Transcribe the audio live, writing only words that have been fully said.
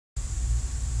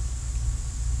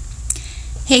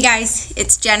Hey guys,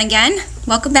 it's Jen again.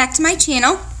 Welcome back to my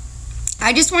channel.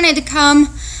 I just wanted to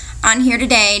come on here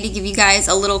today to give you guys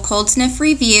a little cold sniff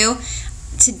review.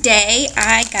 Today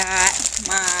I got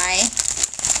my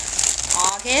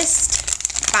August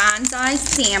Bonsai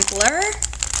sampler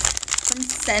from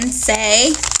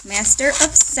Scensei, Master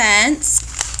of Scents.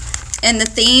 And the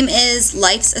theme is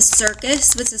Life's a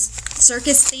Circus, with a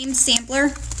circus themed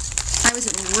sampler. I was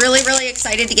really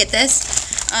excited to get this.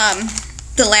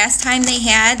 The last time they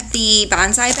had the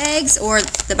bonsai bags or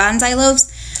the bonsai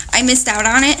loaves, I missed out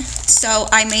on it, so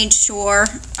I made sure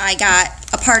I got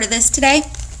a part of this today,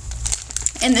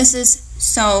 and this is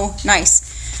so nice.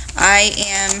 I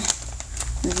am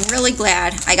really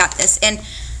glad I got this, and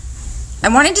I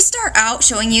wanted to start out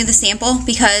showing you the sample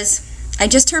because I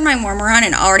just turned my warmer on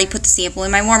and already put the sample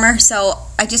in my warmer, so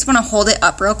I just want to hold it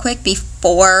up real quick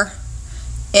before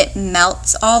it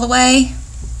melts all the way.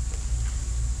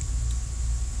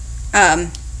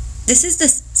 This is the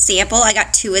sample. I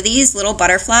got two of these little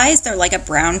butterflies. They're like a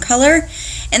brown color,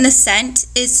 and the scent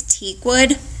is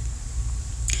teakwood.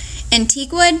 And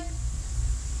teakwood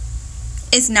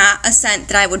is not a scent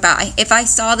that I would buy. If I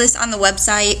saw this on the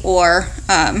website or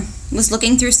was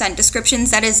looking through scent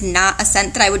descriptions, that is not a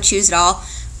scent that I would choose at all,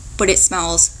 but it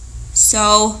smells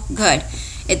so good.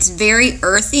 It's very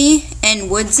earthy and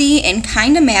woodsy and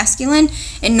kind of masculine,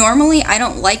 and normally I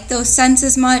don't like those scents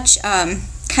as much.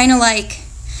 Kind of like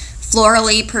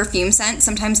florally perfume scent.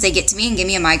 Sometimes they get to me and give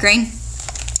me a migraine,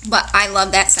 but I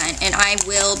love that scent and I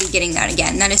will be getting that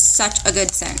again. That is such a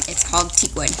good scent. It's called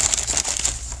teakwood.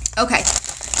 Okay,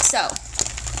 so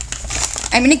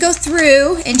I'm going to go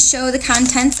through and show the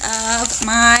contents of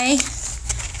my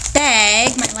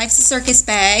bag, my Life's a Circus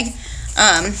bag.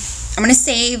 I'm going to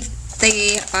save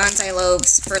the bonsai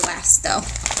loaves for last though.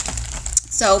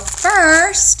 So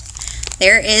first,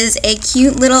 there is a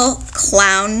cute little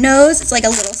clown nose. It's like a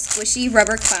little squishy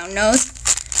rubber clown nose.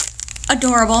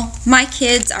 Adorable. My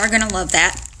kids are going to love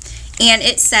that. And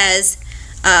it says,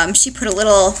 she put a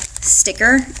little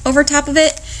sticker over top of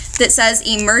it that says,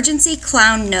 "Emergency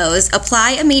clown nose.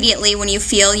 Apply immediately when you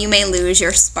feel you may lose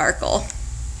your sparkle."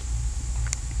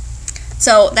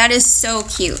 So that is so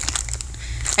cute.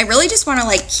 I really just want to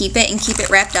like keep it and keep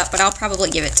it wrapped up, but I'll probably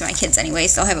give it to my kids anyway,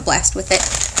 so they'll have a blast with it.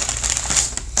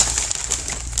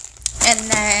 And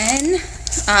then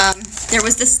there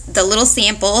was the little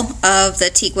sample of the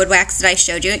teakwood wax that I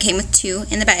showed you. It came with two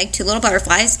in the bag, two little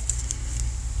butterflies.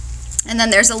 And then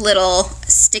there's a little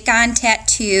stick-on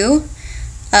tattoo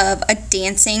of a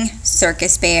dancing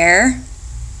circus bear.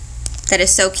 That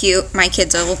is so cute. My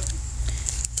kids will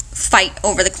fight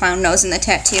over the clown nose and the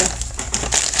tattoo.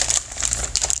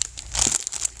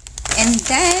 And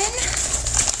then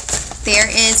there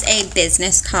is a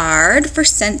business card for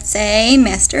Scensei,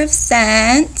 Master of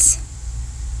Scents.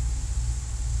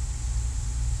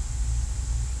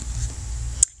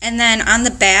 And then on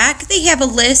the back, they have a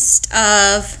list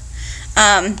of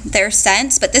their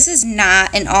scents, but this is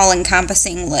not an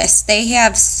all-encompassing list. They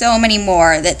have so many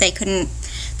more that they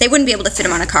wouldn't be able to fit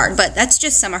them on a card, but that's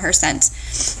just some of her scents.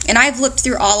 And I've looked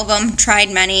through all of them,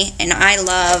 tried many, and I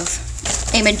love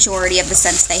a majority of the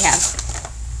scents they have.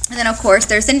 And then, of course,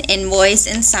 there's an invoice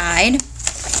inside.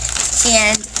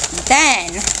 And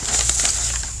then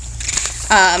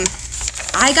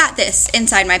I got this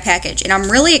inside my package, and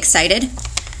I'm really excited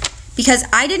because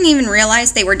I didn't even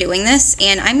realize they were doing this.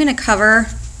 And I'm going to cover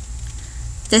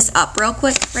this up real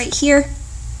quick right here.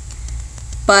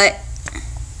 But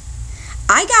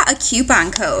I got a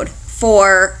coupon code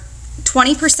for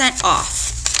 20%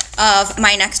 off of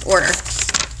my next order.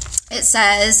 It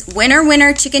says, "Winner,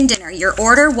 winner, chicken dinner. Your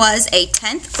order was a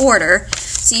 10th order,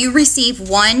 so you receive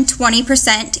one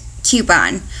 20%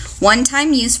 coupon.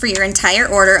 One-time use for your entire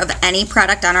order of any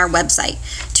product on our website.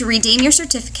 To redeem your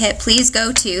certificate, please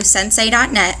go to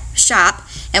scensei.net shop,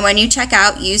 and when you check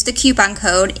out, use the coupon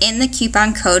code in the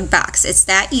coupon code box. It's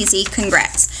that easy.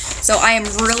 Congrats." So I am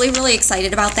really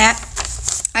excited about that.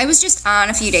 I was just on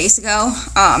a few days ago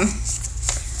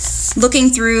looking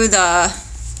through the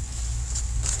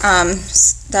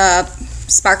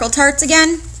sparkle tarts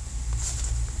again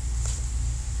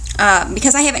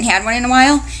because I haven't had one in a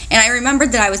while, and I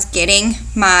remembered that I was getting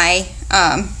my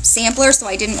sampler, so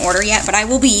I didn't order yet, but I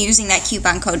will be using that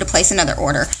coupon code to place another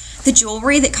order. The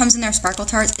jewelry that comes in their sparkle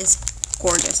tarts is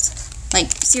gorgeous,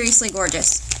 like seriously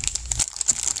gorgeous.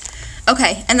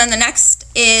 Okay, and then the next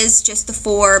is just the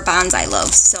 4 bonsai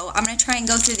loaves, so I'm going to try and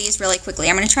go through these really quickly.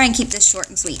 I'm going to try and keep this short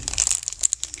and sweet.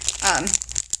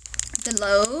 The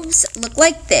loaves look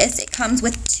like this. It comes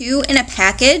with 2 in a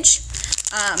package.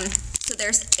 So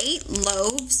there's 8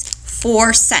 loaves,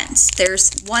 4 scents.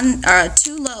 There's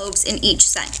 2 loaves in each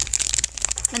scent.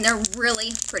 And they're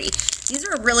really pretty. These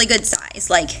are a really good size.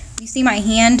 Like, you see my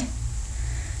hand?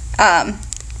 And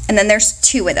then there's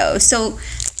 2 of those. So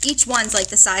each one's like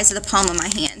the size of the palm of my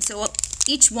hand. So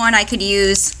each one I could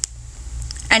use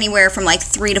anywhere from like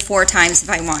 3 to 4 times if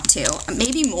I want to.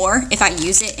 Maybe more if I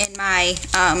use it in my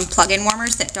plug-in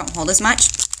warmers that don't hold as much.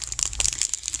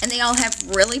 And they all have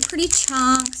really pretty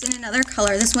chunks in another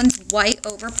color. This one's white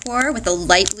overpour with a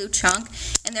light blue chunk.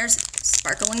 And there's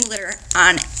sparkling glitter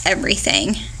on everything.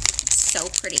 It's so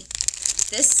pretty.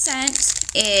 This scent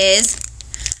is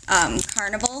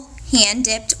Carnival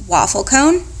hand-dipped waffle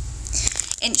cone.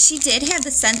 And she did have the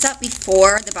scents up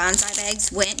before the bonsai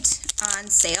bags went on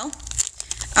sale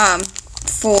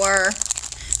for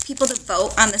people to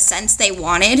vote on the scents they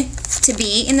wanted to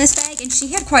be in this bag, and she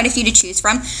had quite a few to choose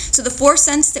from. So the 4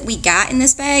 scents that we got in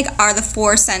this bag are the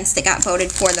 4 scents that got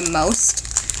voted for the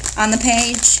most on the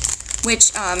page,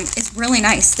 which is really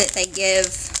nice that they give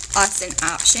us an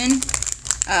option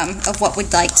of what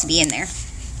we'd like to be in there.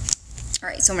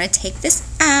 Alright, so I'm going to take this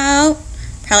out.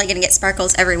 Probably going to get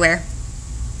sparkles everywhere.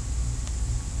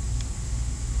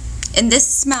 And this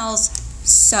smells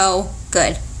so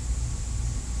good.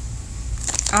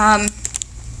 I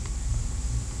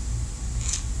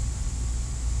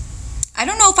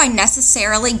don't know if I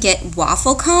necessarily get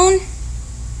waffle cone.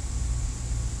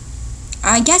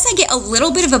 I guess I get a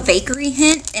little bit of a bakery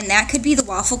hint, and that could be the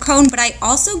waffle cone, but I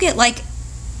also get like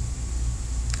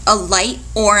a light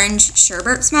orange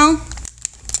sherbet smell.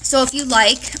 So if you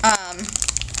like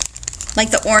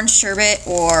the orange sherbet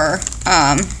or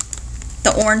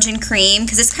the orange and cream,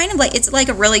 because it's kind of like, it's like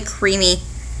a really creamy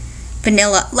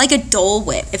vanilla, like a Dole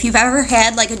Whip. If you've ever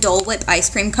had like a Dole Whip ice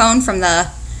cream cone from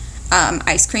the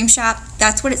ice cream shop,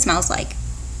 that's what it smells like.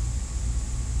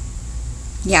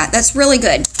 Yeah, that's really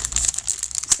good.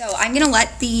 So I'm gonna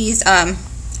let these, I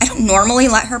don't normally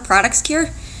let her products cure,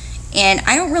 and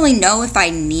I don't really know if I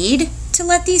need to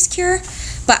let these cure,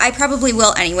 but I probably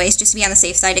will anyways, just to be on the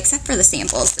safe side, except for the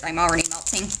samples that I'm already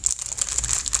melting.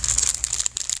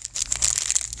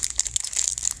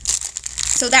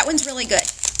 So that one's really good.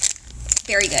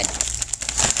 Very good.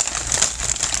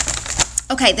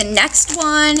 Okay, the next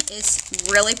one is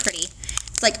really pretty.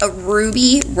 It's like a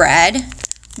ruby red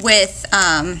with,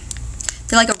 they're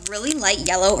like a really light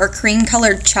yellow or cream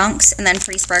colored chunks and then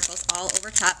free sparkles all over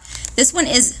top. This one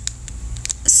is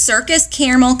Circus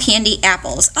Caramel Candy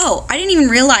Apples. Oh, I didn't even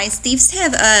realize these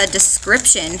have a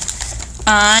description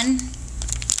on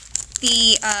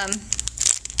the,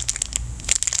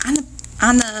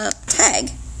 on the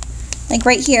tag. Like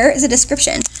right here is a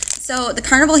description. So the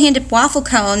Carnival Hand-Dipped Waffle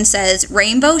Cone says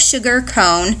rainbow sugar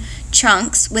cone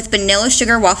chunks with vanilla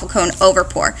sugar waffle cone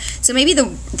overpour. So maybe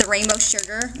the rainbow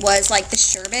sugar was like the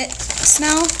sherbet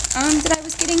smell that I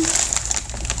was getting.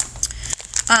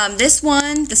 This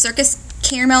one, the Circus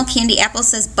Caramel Candy Apple,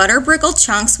 says butter brickle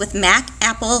chunks with Mac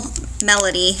Apple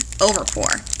Melody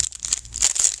overpour.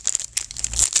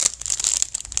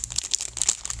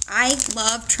 I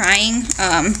love trying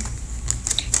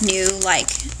new like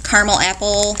caramel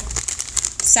apple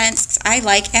scents. I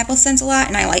like apple scents a lot,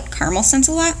 and I like caramel scents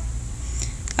a lot.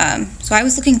 So I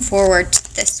was looking forward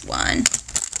to this one.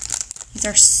 These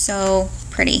are so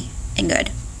pretty and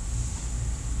good.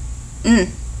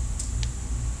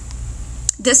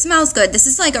 This smells good. This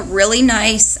is like a really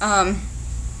nice,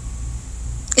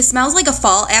 it smells like a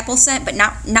fall apple scent, but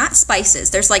not spices.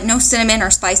 There's like no cinnamon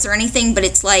or spice or anything, but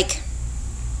it's like,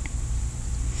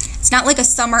 it's not like a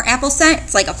summer apple scent.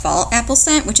 It's like a fall apple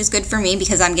scent, which is good for me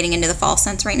because I'm getting into the fall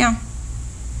scents right now.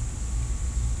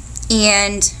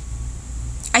 And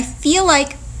I feel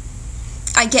like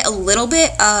I get a little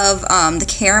bit of the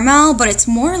caramel, but it's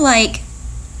more like,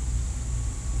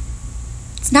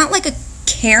 it's not like a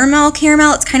caramel.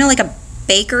 It's kind of like a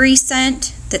bakery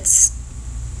scent that's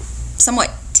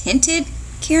somewhat tinted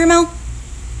caramel.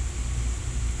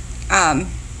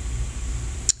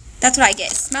 That's what I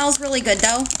get. It smells really good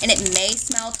though, and it may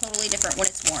smell totally different when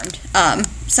it's warmed.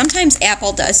 Sometimes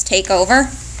apple does take over,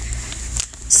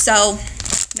 so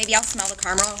maybe I'll smell the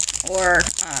caramel, or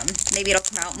maybe it'll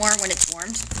come out more when it's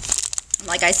warmed.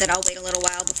 Like I said, I'll wait a little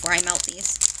while before I melt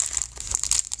these.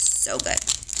 So good.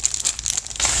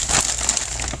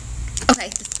 Okay,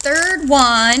 the third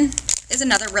one is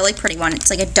another really pretty one.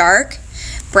 It's like a dark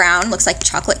brown, looks like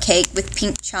chocolate cake with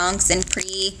pink chunks and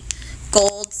pretty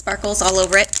gold sparkles all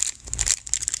over it.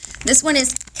 This one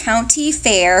is County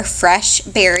Fair Fresh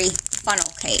Berry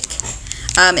Funnel Cake.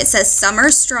 It says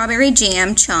summer strawberry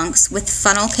jam chunks with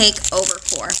funnel cake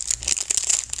overpour.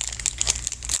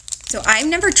 So I've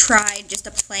never tried just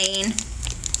a plain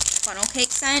funnel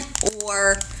cake scent,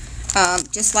 or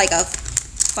just like a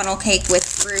funnel cake with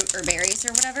fruit or berries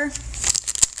or whatever.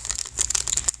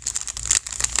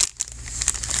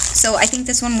 So I think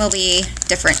this one will be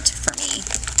different for me.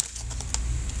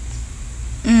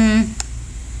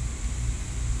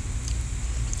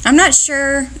 I'm not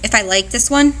sure if I like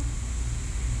this one.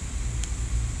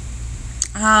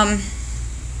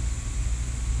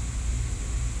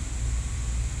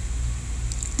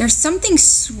 There's something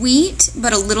sweet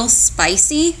but a little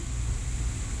spicy.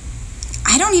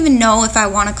 I don't even know if I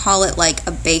want to call it like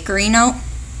a bakery note.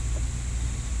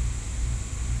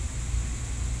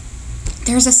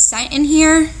 There's a scent in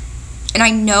here, and I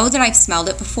know that I've smelled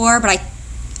it before, but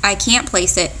I can't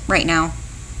place it right now.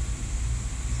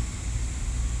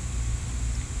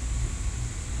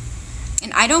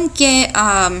 And I don't get,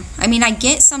 I mean, I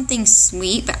get something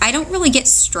sweet, but I don't really get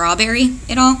strawberry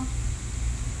at all.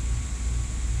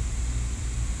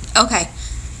 Okay,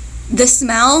 the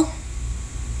smell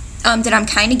that I'm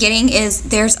kind of getting is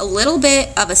there's a little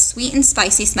bit of a sweet and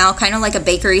spicy smell, kind of like a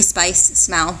bakery spice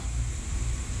smell.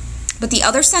 But the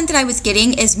other scent that I was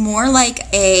getting is more like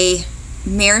a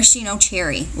maraschino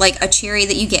cherry, like a cherry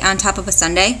that you get on top of a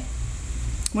sundae.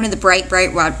 One of the bright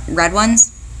red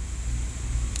ones.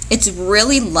 It's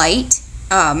really light,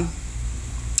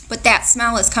 but that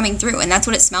smell is coming through, and that's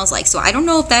what it smells like. So I don't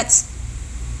know if that's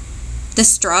the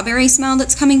strawberry smell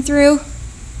that's coming through,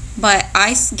 but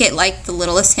I get like the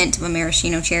littlest hint of a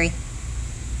maraschino cherry.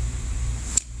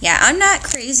 Yeah, I'm not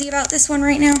crazy about this one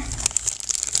right now.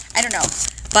 I don't know,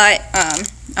 but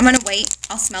I'm gonna wait.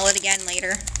 I'll smell it again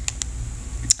later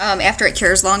after it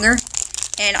cures longer,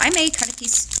 and I may cut a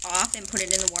piece off and put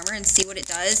it in the warmer and see what it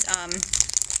does.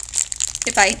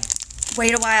 If I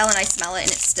wait a while and I smell it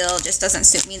and it still just doesn't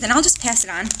suit me, then I'll just pass it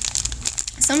on.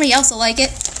 Somebody else will like it.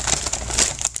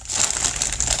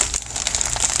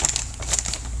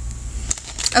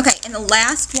 Okay, and the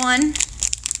last one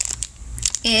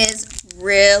is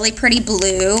really pretty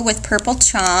blue with purple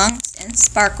chunks and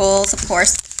sparkles, of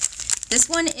course. This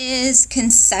one is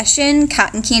Concession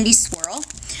Cotton Candy Swirl.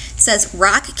 It says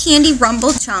rock candy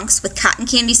rumble chunks with cotton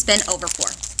candy spin over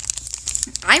pour.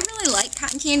 I really like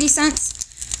cotton candy scents.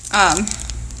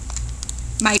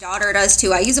 My daughter does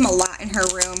too. I use them a lot in her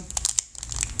room.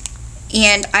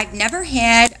 And I've never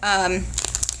had a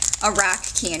rock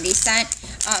candy scent.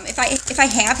 If I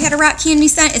have had a rock candy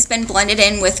scent, it's been blended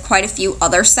in with quite a few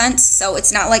other scents, so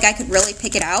it's not like I could really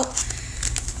pick it out.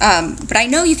 But I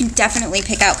know you can definitely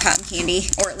pick out cotton candy,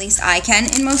 or at least I can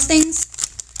in most things.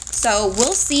 So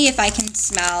we'll see if I can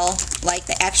smell like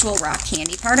the actual rock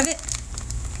candy part of it.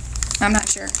 I'm not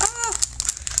sure. Oh,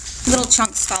 little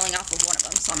chunks falling off of one of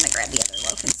them, so I'm going to grab the other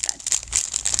loaf instead.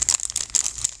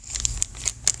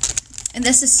 And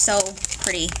this is so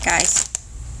pretty, guys.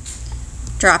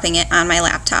 Dropping it on my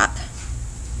laptop.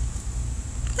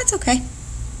 That's okay.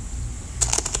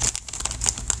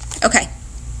 Okay.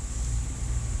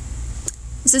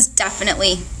 This is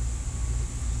definitely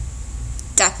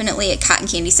a cotton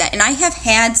candy set. And I have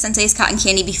had Scensei's cotton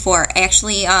candy before.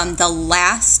 Actually, the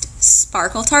last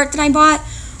sparkle tart that I bought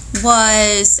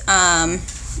was, I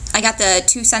got the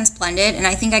 2 cents blended, and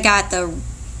I think I got the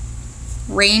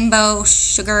rainbow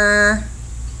sugar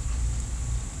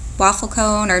waffle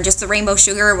cone, or just the rainbow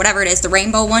sugar, or whatever it is, the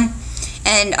rainbow one,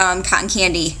 and cotton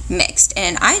candy mixed.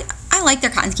 And I like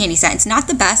their cotton candy scent. It's not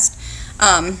the best,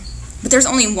 but there's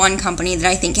only one company that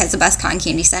I think has the best cotton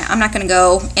candy scent. I'm not going to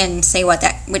go and say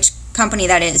which company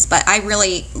that is, but I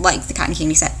really like the cotton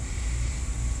candy scent.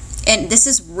 And this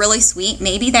is really sweet.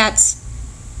 Maybe that's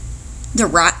the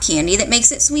rock candy that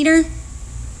makes it sweeter.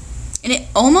 And it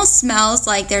almost smells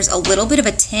like there's a little bit of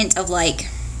a tint of like,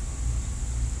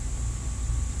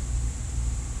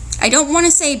 I don't want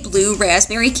to say blue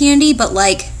raspberry candy, but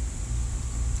like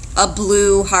a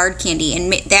blue hard candy.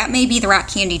 And that may be the rock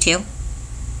candy too.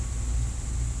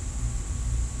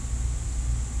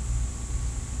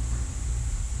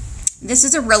 This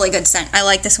is a really good scent. I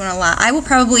like this one a lot. I will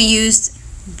probably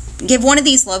give one of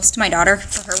these loaves to my daughter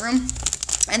for her room,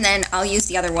 and then I'll use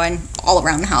the other one all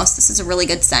around the house. This is a really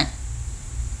good scent.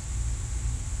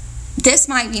 This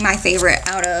might be my favorite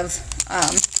out of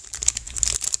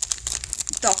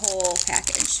the whole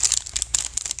package.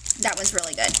 That one's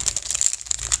really good.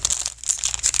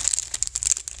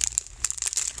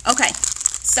 Okay,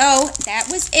 so that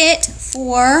was it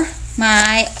for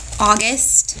my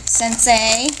August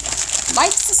Scensei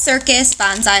Life's a Circus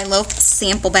Bonsai Loaf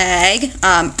sample bag.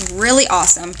 Really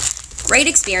awesome. Great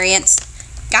experience.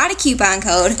 Got a coupon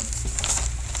code.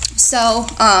 So,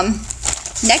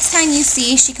 next time you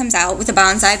see she comes out with a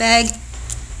bonsai bag,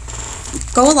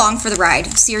 go along for the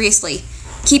ride. Seriously.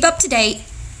 Keep up to date.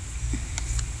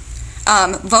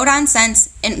 Vote on Scents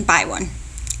and buy one.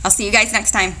 I'll see you guys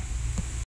next time.